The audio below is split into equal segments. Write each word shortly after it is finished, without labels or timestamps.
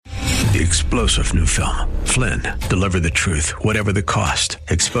The explosive new film, Flynn, deliver the truth, whatever the cost,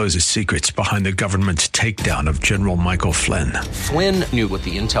 exposes secrets behind the government's takedown of General Michael Flynn. Flynn knew what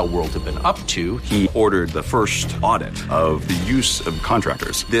the intel world had been up to. He ordered the first audit of the use of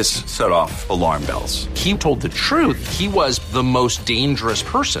contractors. This set off alarm bells. He told the truth. He was the most dangerous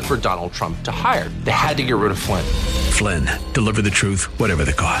person for Donald Trump to hire. They had to get rid of Flynn. Flynn, deliver the truth, whatever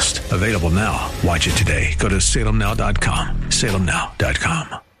the cost. Available now. Watch it today. Go to salemnow.com.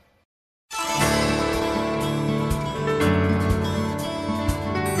 salemnow.com.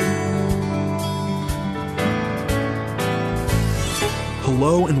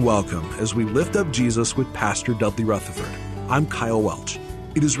 Hello and welcome as we lift up Jesus with Pastor Dudley Rutherford. I'm Kyle Welch.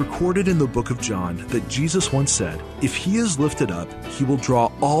 It is recorded in the book of John that Jesus once said, "If he is lifted up, he will draw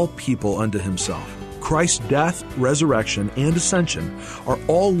all people unto himself." Christ's death, resurrection, and ascension are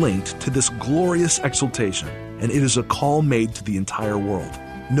all linked to this glorious exaltation, and it is a call made to the entire world.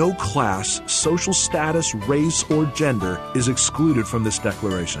 No class, social status, race, or gender is excluded from this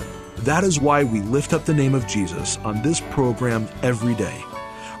declaration. That is why we lift up the name of Jesus on this program every day.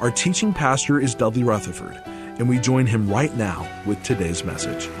 Our teaching pastor is Dudley Rutherford, and we join him right now with today's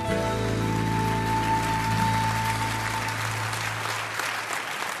message.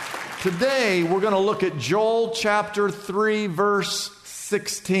 Today, we're going to look at Joel chapter 3, verse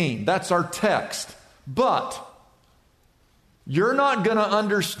 16. That's our text. But you're not going to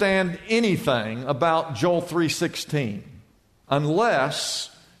understand anything about Joel 3:16 unless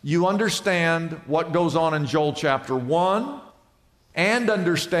you understand what goes on in Joel chapter 1 and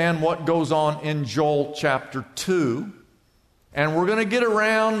understand what goes on in Joel chapter 2. And we're going to get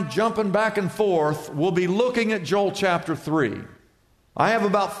around jumping back and forth. We'll be looking at Joel chapter 3. I have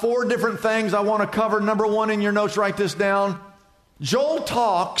about 4 different things I want to cover. Number 1 in your notes, write this down. Joel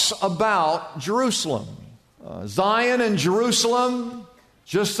talks about Jerusalem. Zion and Jerusalem,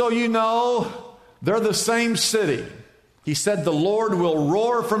 just so you know, they're the same city. He said the Lord will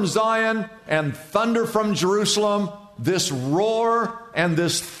roar from Zion and thunder from Jerusalem. This roar and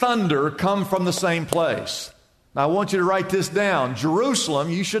this thunder come from the same place. Now I want you to write this down.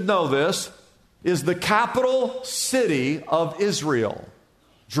 Jerusalem, you should know this, is the capital city of Israel.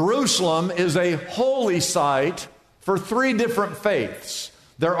 Jerusalem is a holy site for 3 different faiths.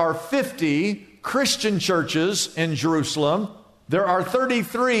 There are 50 Christian churches in Jerusalem. There are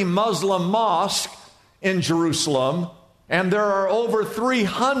 33 Muslim mosques in Jerusalem. And there are over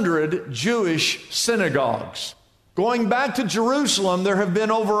 300 Jewish synagogues. Going back to Jerusalem, there have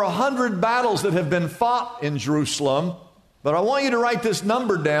been over 100 battles that have been fought in Jerusalem. But I want you to write this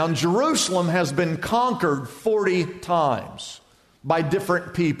number down. Jerusalem has been conquered 40 times by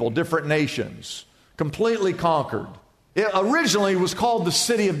different people, different nations. Completely conquered. It originally was called the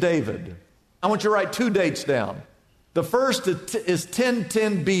City of David. I want you to write 2 dates down. The first is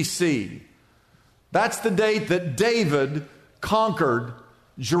 1010 BC. That's the date that David conquered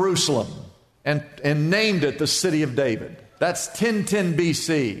Jerusalem and named it the City of David. That's 1010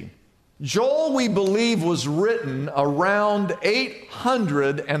 BC. Joel, we believe, was written around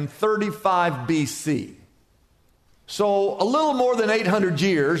 835 BC. So a little more than 800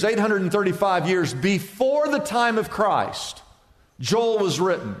 years, 835 years before the time of Christ, Joel was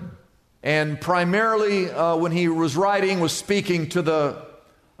written. And primarily when he was writing, was speaking to the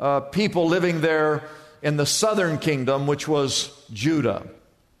people living there in the southern kingdom, which was Judah.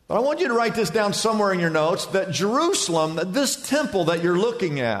 But I want you to write this down somewhere in your notes, that Jerusalem, this temple that you're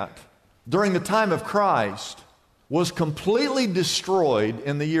looking at during the time of Christ, was completely destroyed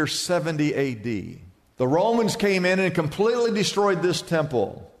in the year 70 AD. The Romans came in and completely destroyed this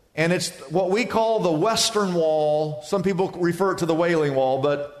temple. And it's what we call the Western Wall. Some people refer it to the Wailing Wall,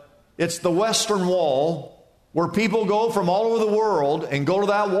 but it's the Western Wall, where people go from all over the world and go to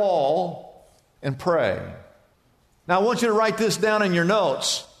that wall and pray. Now I want you to write this down in your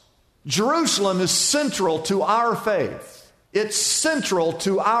notes. Jerusalem is central to our faith. It's central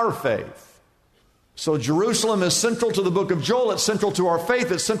to our faith. So Jerusalem is central to the book of Joel. It's central to our faith.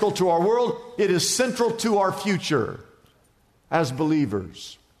 It's central to our world. It is central to our future as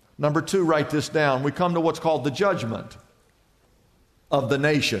believers. Number 2, write this down. We come to what's called the judgment of the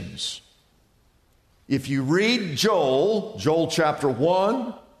nations. If you read Joel chapter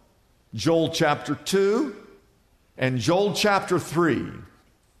 1, Joel chapter 2, and Joel chapter 3,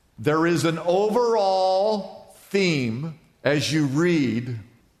 there is an overall theme as you read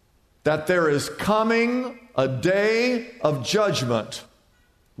that there is coming a day of judgment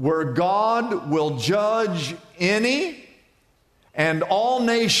where God will judge any and all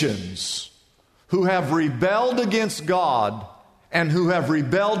nations who have rebelled against God and who have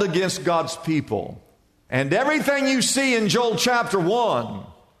rebelled against God's people. And everything you see in Joel chapter 1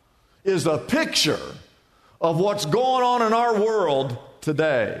 is a picture of what's going on in our world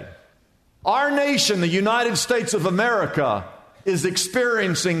today. Our nation, the United States of America, is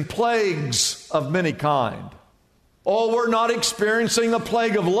experiencing plagues of many kind. Oh, we're not experiencing a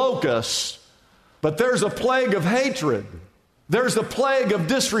plague of locusts, but there's a plague of hatred. There's a plague of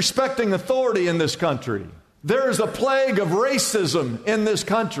disrespecting authority in this country. There is a plague of racism in this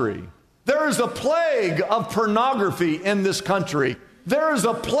country. There is a plague of pornography in this country. There is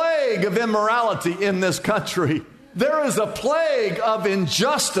a plague of immorality in this country. There is a plague of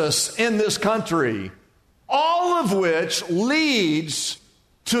injustice in this country. All of which leads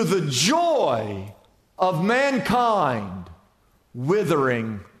to the joy of mankind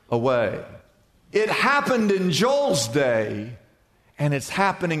withering away. It happened in Joel's day, and it's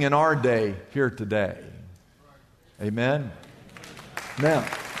happening in our day here today. Amen? Now,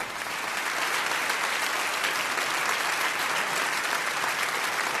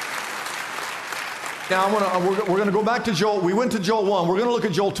 we're going to go back to Joel. We went to Joel 1. We're going to look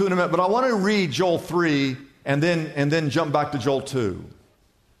at Joel 2 in a minute, but I want to read Joel 3 and then jump back to Joel 2.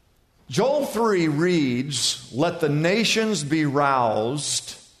 Joel 3 reads, "Let the nations be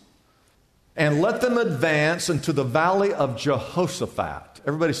roused, and let them advance into the valley of Jehoshaphat."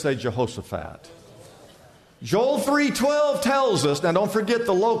 Everybody say Jehoshaphat. Joel 3:12 tells us, now don't forget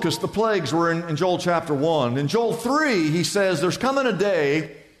the locusts, the plagues were in Joel chapter 1. In Joel 3, he says, there's coming a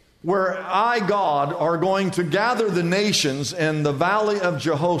day where I, God, are going to gather the nations in the valley of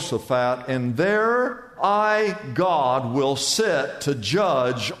Jehoshaphat, and there I, God, will sit to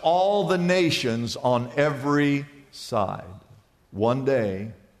judge all the nations on every side. One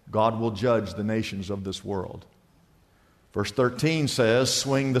day, God will judge the nations of this world. Verse 13 says,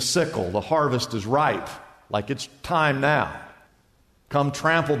 "Swing the sickle, the harvest is ripe," like it's time now. "Come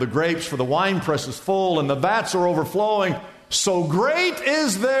trample the grapes, for the winepress is full, and the vats are overflowing. So great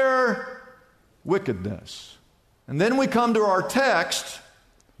is their wickedness." And then we come to our text,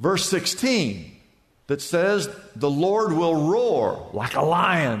 verse 16, that says, "The Lord will roar like a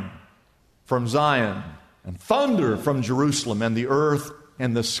lion from Zion, and thunder from Jerusalem, and the earth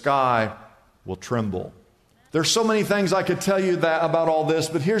and the sky will tremble." There's so many things I could tell you about all this,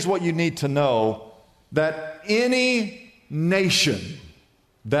 but here's what you need to know, that any nation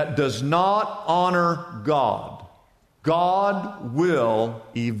that does not honor God, God will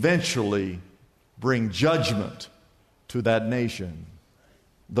eventually bring judgment to that nation.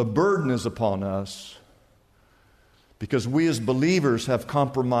 The burden is upon us because we as believers have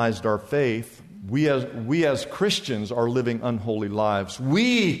compromised our faith. We as Christians are living unholy lives.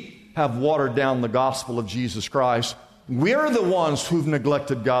 We have watered down the gospel of Jesus Christ. We're the ones who've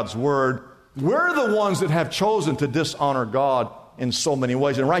neglected God's word. We're the ones that have chosen to dishonor God in so many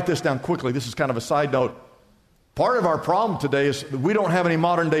ways. And write this down quickly. This is kind of a side note. Part of our problem today is that we don't have any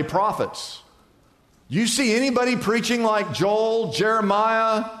modern day prophets. You see anybody preaching like Joel,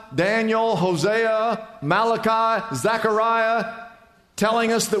 Jeremiah, Daniel, Hosea, Malachi, Zechariah,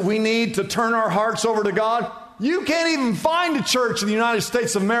 telling us that we need to turn our hearts over to God? You can't even find a church in the United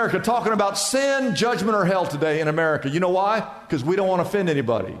States of America talking about sin, judgment, or hell today in America. You know why? Because we don't want to offend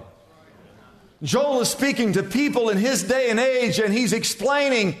anybody. Joel is speaking to people in his day and age, and he's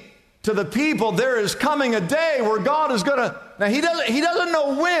explaining to the people there is coming a day where God is going to... Now, he doesn't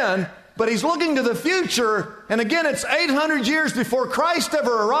know when, but he's looking to the future. And again, it's 800 years before Christ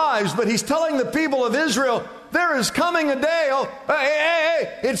ever arrives, but he's telling the people of Israel, there is coming a day. Oh,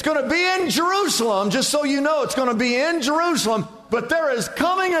 hey, it's going to be in Jerusalem. Just so you know, it's going to be in Jerusalem. But there is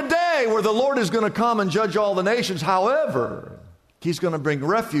coming a day where the Lord is going to come and judge all the nations. However, he's going to bring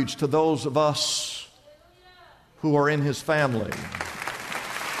refuge to those of us who are in his family.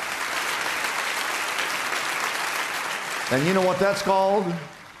 And you know what that's called?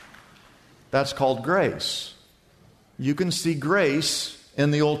 That's called grace. You can see grace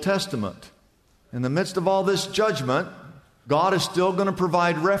in the Old Testament. In the midst of all this judgment, God is still going to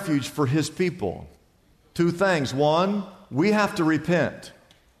provide refuge for his people. Two things. One, we have to repent.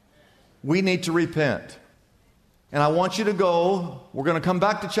 We need to repent. And I want you to go, we're going to come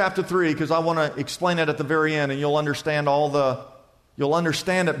back to chapter 3 because I want to explain it at the very end, and you'll understand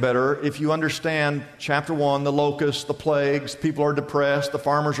it better if you understand chapter 1, the locusts, the plagues, people are depressed, the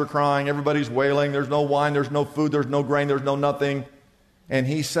farmers are crying, everybody's wailing, there's no wine, there's no food, there's no grain, there's no nothing. And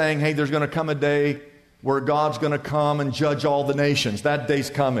he's saying, hey, there's going to come a day where God's going to come and judge all the nations. That day's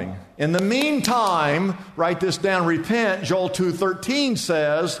coming. In the meantime, write this down, repent. Joel 2:13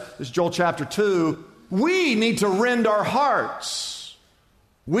 says, this is Joel chapter 2, we need to rend our hearts.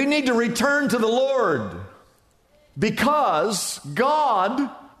 We need to return to the Lord. Because God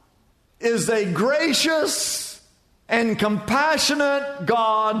is a gracious and compassionate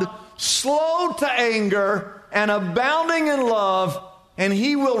God, slow to anger and abounding in love, and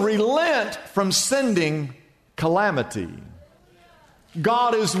He will relent from sending calamity.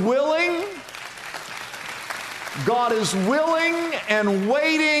 God is willing and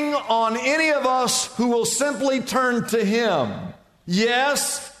waiting on any of us who will simply turn to Him.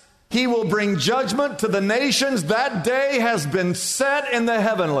 Yes, He will bring judgment to the nations. That day has been set in the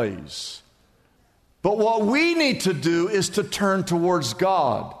heavenlies. But what we need to do is to turn towards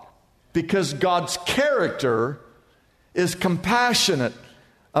God, because God's character is compassionate,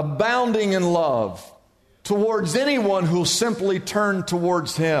 abounding in love towards anyone who'll simply turn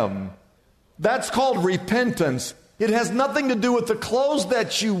towards Him. That's called repentance. It has nothing to do with the clothes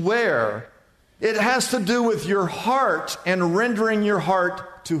that you wear. It has to do with your heart and rendering your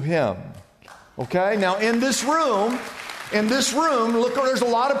heart to Him. Okay? Now in this room, look, there's a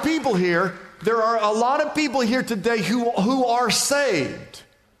lot of people here. There are a lot of people here today who are saved.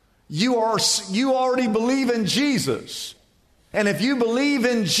 You already believe in Jesus. And if you believe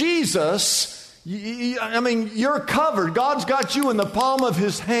in Jesus, you're covered. God's got you in the palm of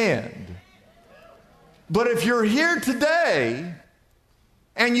His hand. But if you're here today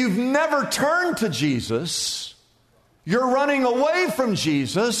and you've never turned to Jesus, you're running away from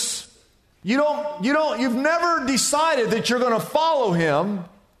Jesus, you've never decided that you're going to follow Him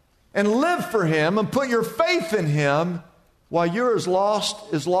and live for Him and put your faith in Him, while you're as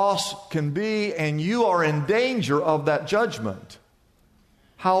lost can be, and you are in danger of that judgment.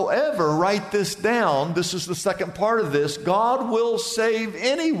 However, write this down. This is the second part of this. God will save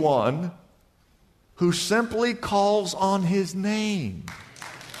anyone who simply calls on His name.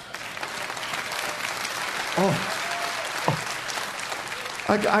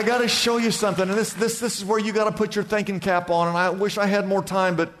 I got to show you something. And this is where you got to put your thinking cap on. And I wish I had more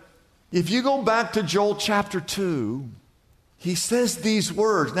time, but if you go back to Joel chapter 2, he says these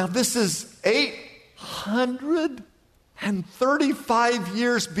words. Now, this is 835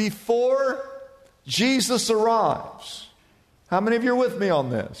 years before Jesus arrives. How many of you are with me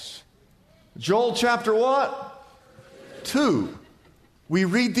on this? Joel chapter what? 2. We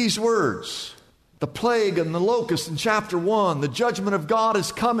read these words. The plague and the locust in chapter 1. The judgment of God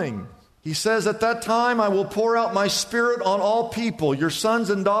is coming. He says, at that time I will pour out my Spirit on all people. Your sons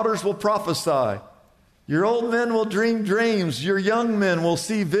and daughters will prophesy. Your old men will dream dreams. Your young men will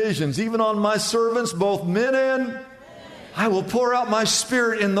see visions. Even on my servants, both men and I will pour out my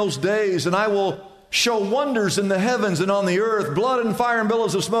Spirit in those days, and I will show wonders in the heavens and on the earth, blood and fire and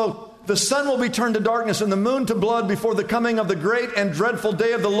billows of smoke. The sun will be turned to darkness and the moon to blood before the coming of the great and dreadful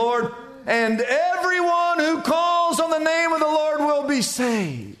day of the Lord. And everyone who calls on the name of the Lord will be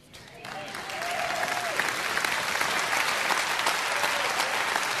saved.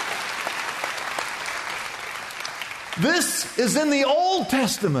 This is in the Old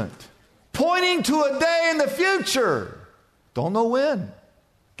Testament, pointing to a day in the future. Don't know when.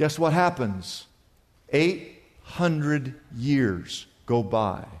 Guess what happens? 800 years go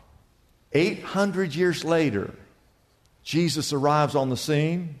by. 800 years later, Jesus arrives on the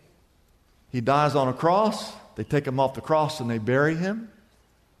scene. He dies on a cross. They take Him off the cross and they bury Him.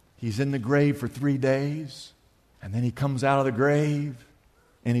 He's in the grave for 3 days. And then He comes out of the grave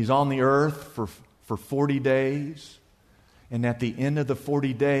and He's on the earth for 40 days. And at the end of the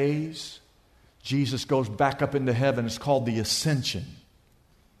 40 days, Jesus goes back up into heaven. It's called the Ascension.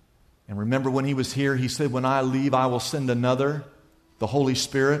 And remember when He was here, He said, when I leave, I will send another, the Holy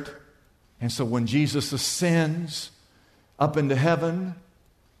Spirit. And so when Jesus ascends up into heaven,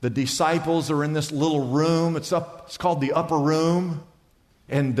 the disciples are in this little room. It's called the upper room.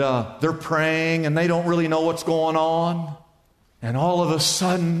 And they're praying and they don't really know what's going on. And all of a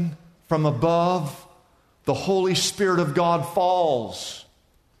sudden, from above, the Holy Spirit of God falls.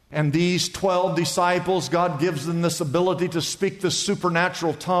 And these 12 disciples, God gives them this ability to speak this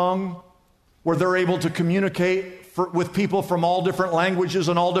supernatural tongue where they're able to communicate with people from all different languages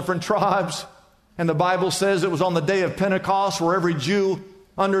and all different tribes. And the Bible says it was on the day of Pentecost where every Jew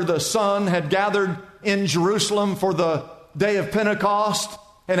under the sun had gathered in Jerusalem for the day of Pentecost.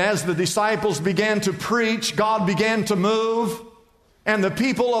 And as the disciples began to preach, God began to move. And the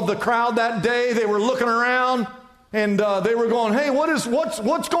people of the crowd that day, they were looking around and they were going, hey,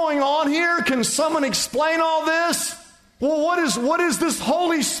 what's going on here? Can someone explain all this? Well, what is this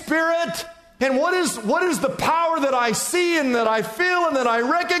Holy Spirit? And what is the power that I see and that I feel and that I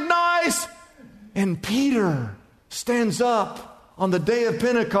recognize? And Peter stands up on the day of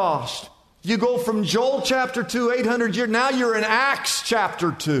Pentecost. You go from Joel chapter 2, 800 years, now you're in Acts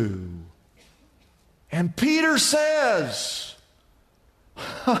chapter 2. And Peter says,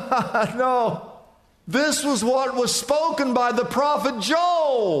 no, This was what was spoken by the prophet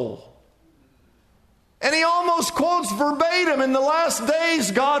Joel. And he almost quotes verbatim, in the last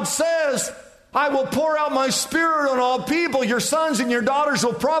days, God says, I will pour out my Spirit on all people. Your sons and your daughters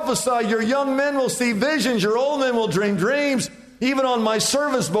will prophesy. Your young men will see visions. Your old men will dream dreams. Even on my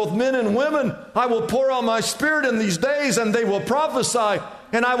servants, both men and women, I will pour out my Spirit in these days, and they will prophesy.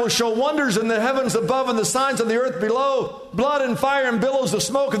 And I will show wonders in the heavens above and the signs of the earth below, blood and fire and billows of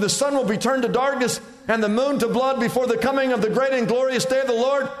smoke, and the sun will be turned to darkness and the moon to blood before the coming of the great and glorious day of the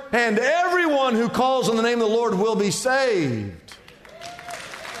Lord. And everyone who calls on the name of the Lord will be saved.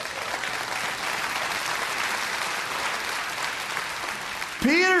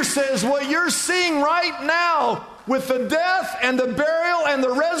 Peter says what you're seeing right now with the death and the burial and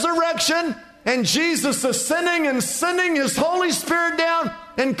the resurrection and Jesus ascending and sending His Holy Spirit down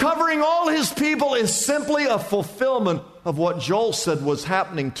and covering all His people is simply a fulfillment of what Joel said was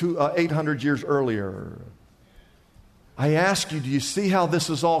happening 800 years earlier. I ask you, do you see how this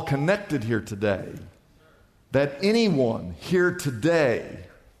is all connected here today? That anyone here today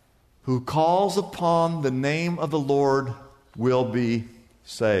who calls upon the name of the Lord will be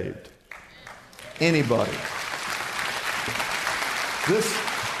saved. Anybody.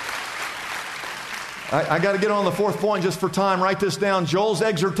 I got to get on the fourth point just for time. Write this down. Joel's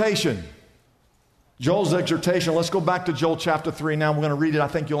exhortation. Joel's exhortation. Let's go back to Joel chapter 3 now. We're going to read it. I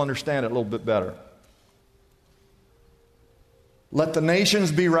think you'll understand it a little bit better. Let the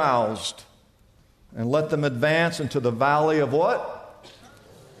nations be roused, and let them advance into the valley of what?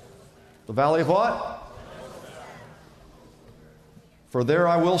 The valley of what? For there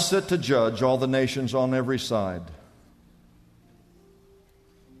I will sit to judge all the nations on every side.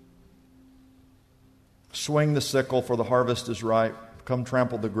 Swing the sickle, for the harvest is ripe. Come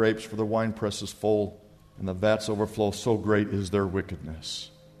trample the grapes, for the winepress is full, and the vats overflow. So great is their wickedness.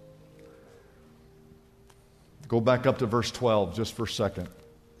 Go back up to verse 12 just for a second.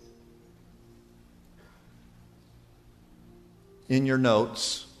 In your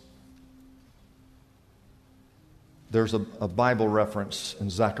notes, there's a Bible reference in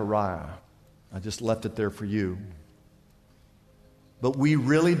Zechariah. I just left it there for you. But we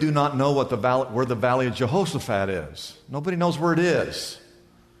really do not know where the valley of Jehoshaphat is. Nobody knows where it is.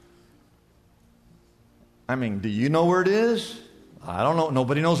 I mean, do you know where it is? I don't know.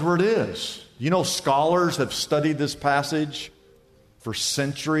 Nobody knows where it is. You know, scholars have studied this passage for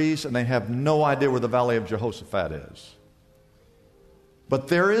centuries, and they have no idea where the valley of Jehoshaphat is. But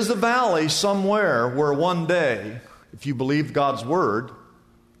there is a valley somewhere where one day, if you believe God's word,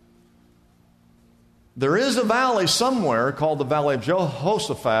 there is a valley somewhere called the Valley of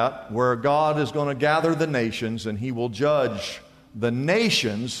Jehoshaphat where God is going to gather the nations and He will judge the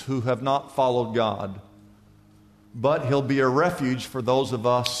nations who have not followed God. But He'll be a refuge for those of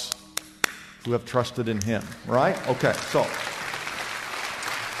us who have trusted in Him. Right? Okay, so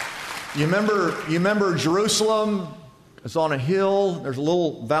you remember Jerusalem? It's on a hill. There's a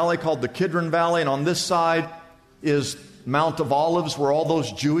little valley called the Kidron Valley, and on this side is Mount of Olives, where all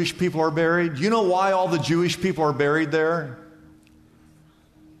those Jewish people are buried. Do you know why all the Jewish people are buried there?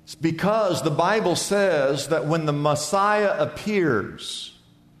 It's because the Bible says that when the Messiah appears,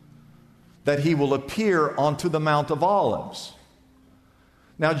 that He will appear onto the Mount of Olives.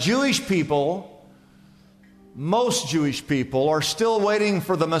 Now, Jewish people, most Jewish people, are still waiting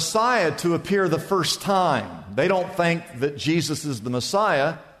for the Messiah to appear the first time. They don't think that Jesus is the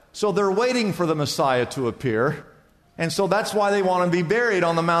Messiah, so they're waiting for the Messiah to appear. And so that's why they want to be buried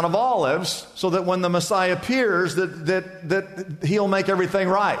on the Mount of Olives, so that when the Messiah appears, that He'll make everything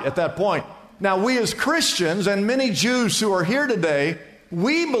right at that point. Now, we as Christians and many Jews who are here today,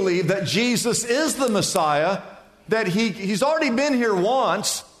 we believe that Jesus is the Messiah, that He's already been here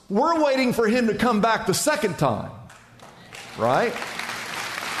once. We're waiting for Him to come back the second time. Right?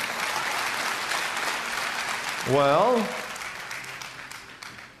 Well,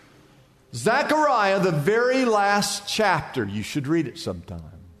 Zechariah, the very last chapter, you should read it sometime,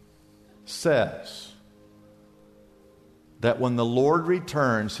 says that when the Lord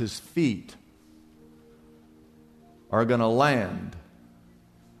returns, His feet are going to land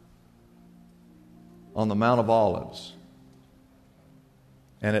on the Mount of Olives.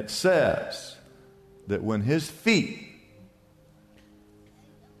 And it says that when His feet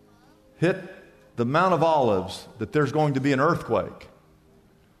hit the Mount of Olives, that there's going to be an earthquake.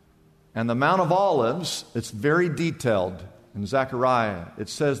 And the Mount of Olives, it's very detailed in Zechariah. It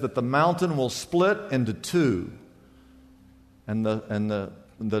says that the mountain will split into two. And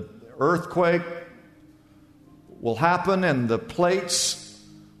the earthquake will happen, and the plates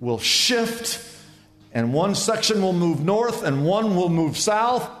will shift, and one section will move north and one will move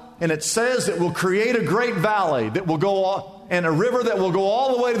south, and it says it will create a great valley that will go on, and a river that will go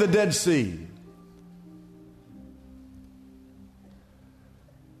all the way to the Dead Sea.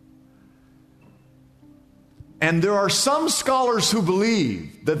 And there are some scholars who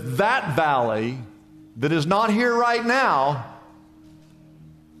believe that that valley that is not here right now,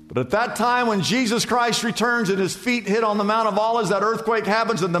 but at that time when Jesus Christ returns and his feet hit on the Mount of Olives, that earthquake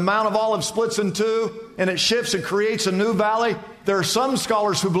happens and the Mount of Olives splits in two and it shifts and creates a new valley. There are some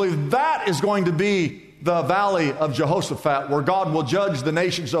scholars who believe that is going to be the valley of Jehoshaphat, where God will judge the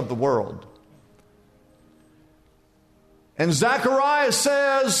nations of the world. And Zechariah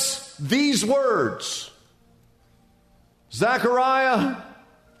says these words. Zechariah,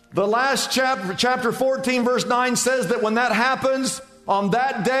 the last chapter 14, verse 9 says that when that happens, on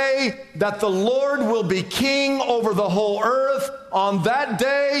that day, that the Lord will be king over the whole earth. On that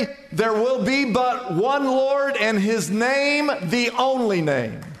day, there will be but one Lord, and his name, the only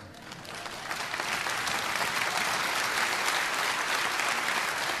name.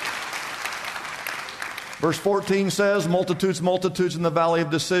 Verse 14 says, multitudes, multitudes in the valley of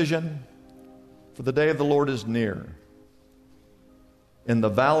decision, for the day of the Lord is near. In the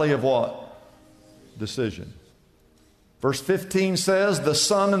valley of what? Decision. Verse 15 says, the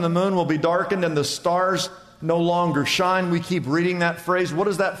sun and the moon will be darkened and the stars no longer shine. We keep reading that phrase. What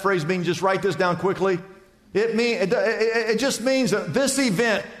does that phrase mean? Just write this down quickly. It just means that this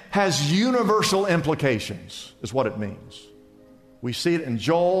event has universal implications, is what it means. We see it in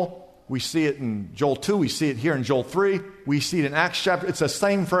Joel. We see it in Joel 2. We see it here in Joel 3. We see it in Acts chapter. It's the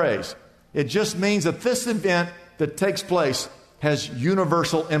same phrase. It just means that this event that takes place has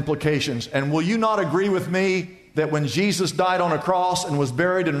universal implications. And will you not agree with me that when Jesus died on a cross and was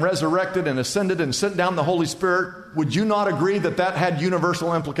buried and resurrected and ascended and sent down the Holy Spirit, would you not agree that that had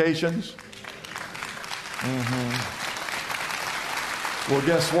universal implications? Well,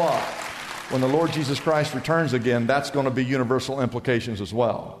 guess what? When the Lord Jesus Christ returns again, that's going to be universal implications as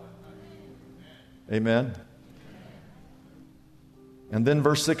well. Amen? And then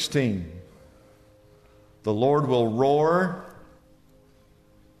verse 16. The Lord will roar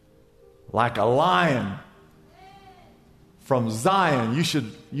like a lion from Zion.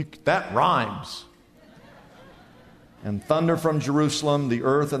 That rhymes. And thunder from Jerusalem, the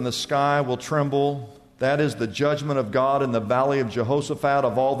earth and the sky will tremble. That is the judgment of God in the valley of Jehoshaphat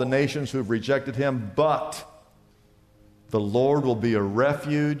of all the nations who have rejected him. But the Lord will be a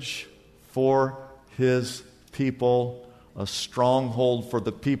refuge for his people, a stronghold for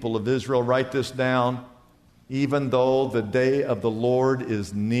the people of Israel. Write this down. Even though the day of the Lord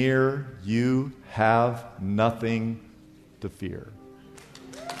is near, you have nothing to fear.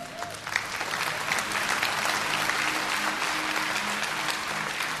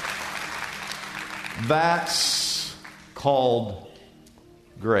 That's called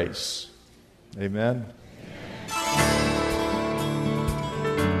grace. Amen.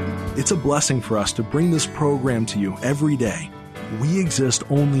 It's a blessing for us to bring this program to you every day. We exist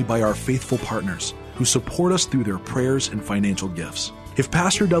only by our faithful partners who support us through their prayers and financial gifts. If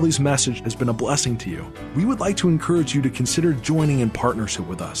Pastor Dudley's message has been a blessing to you, we would like to encourage you to consider joining in partnership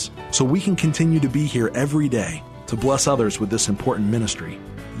with us so we can continue to be here every day to bless others with this important ministry.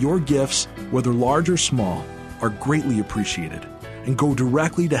 Your gifts, whether large or small, are greatly appreciated and go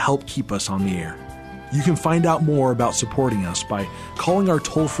directly to help keep us on the air. You can find out more about supporting us by calling our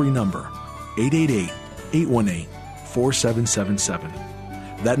toll-free number, 888-818-4777.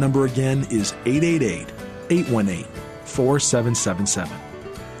 That number again is 888-818-4777.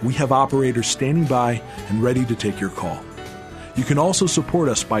 We have operators standing by and ready to take your call. You can also support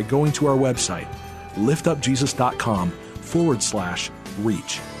us by going to our website,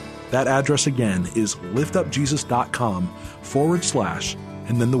 liftupjesus.com/reach. That address again is liftupjesus.com/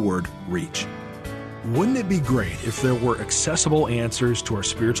 and then the word reach. Wouldn't it be great if there were accessible answers to our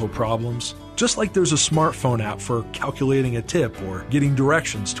spiritual problems? Just like there's a smartphone app for calculating a tip or getting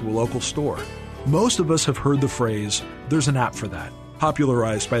directions to a local store. Most of us have heard the phrase, "There's an app for that,"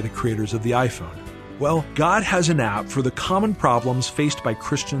 popularized by the creators of the iPhone. Well, God has an app for the common problems faced by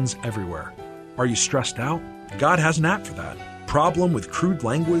Christians everywhere. Are you stressed out? God has an app for that. Problem with crude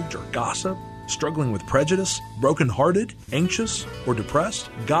language or gossip? Struggling with prejudice? Brokenhearted? Anxious? Or depressed?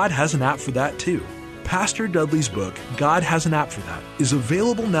 God has an app for that too. Pastor Dudley's book, God Has an App for That, is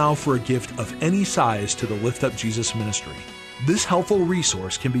available now for a gift of any size to the Lift Up Jesus ministry. This helpful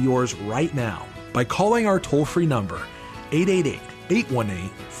resource can be yours right now by calling our toll-free number,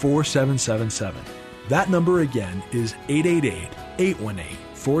 888-818-4777. That number again is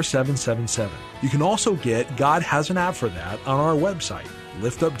 888-818-4777. You can also get God Has an App for That on our website,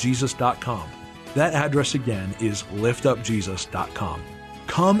 liftupjesus.com. That address again is liftupjesus.com.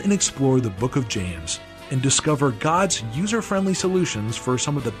 Come and explore the book of James and discover God's user-friendly solutions for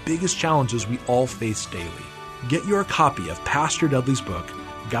some of the biggest challenges we all face daily. Get your copy of Pastor Dudley's book,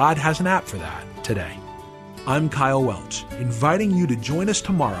 God Has an App for That, today. I'm Kyle Welch, inviting you to join us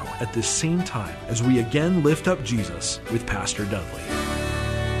tomorrow at this same time as we again lift up Jesus with Pastor Dudley.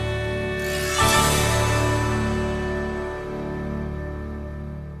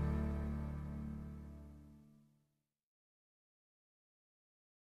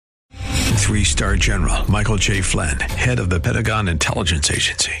 Three-star General Michael J. Flynn, head of the Pentagon Intelligence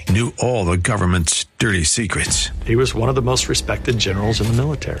Agency, knew all the government's dirty secrets. He was one of the most respected generals in the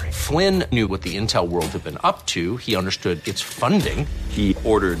military. Flynn knew what the intel world had been up to. He understood its funding. He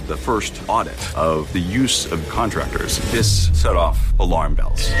ordered the first audit of the use of contractors. This set off alarm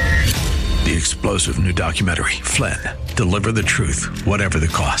bells. The explosive new documentary, Flynn, Deliver the Truth, Whatever the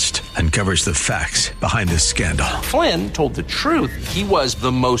Cost, uncovers the facts behind this scandal. Flynn told the truth. He was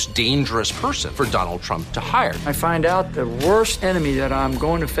the most dangerous person for Donald Trump to hire. I find out the worst enemy that I'm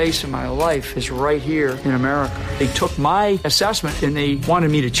going to face in my life is right here in America. They took my assessment and they wanted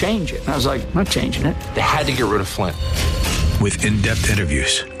me to change it. And I was like, I'm not changing it. They had to get rid of Flynn. With in-depth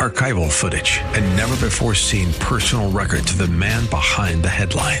interviews, archival footage, and never-before-seen personal records of the man behind the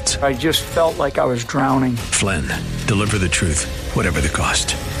headlines. I just felt like I was drowning. Flynn, Deliver the Truth, Whatever the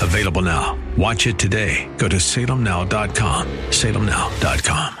Cost. Available now. Watch it today. Go to salemnow.com.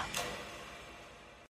 salemnow.com.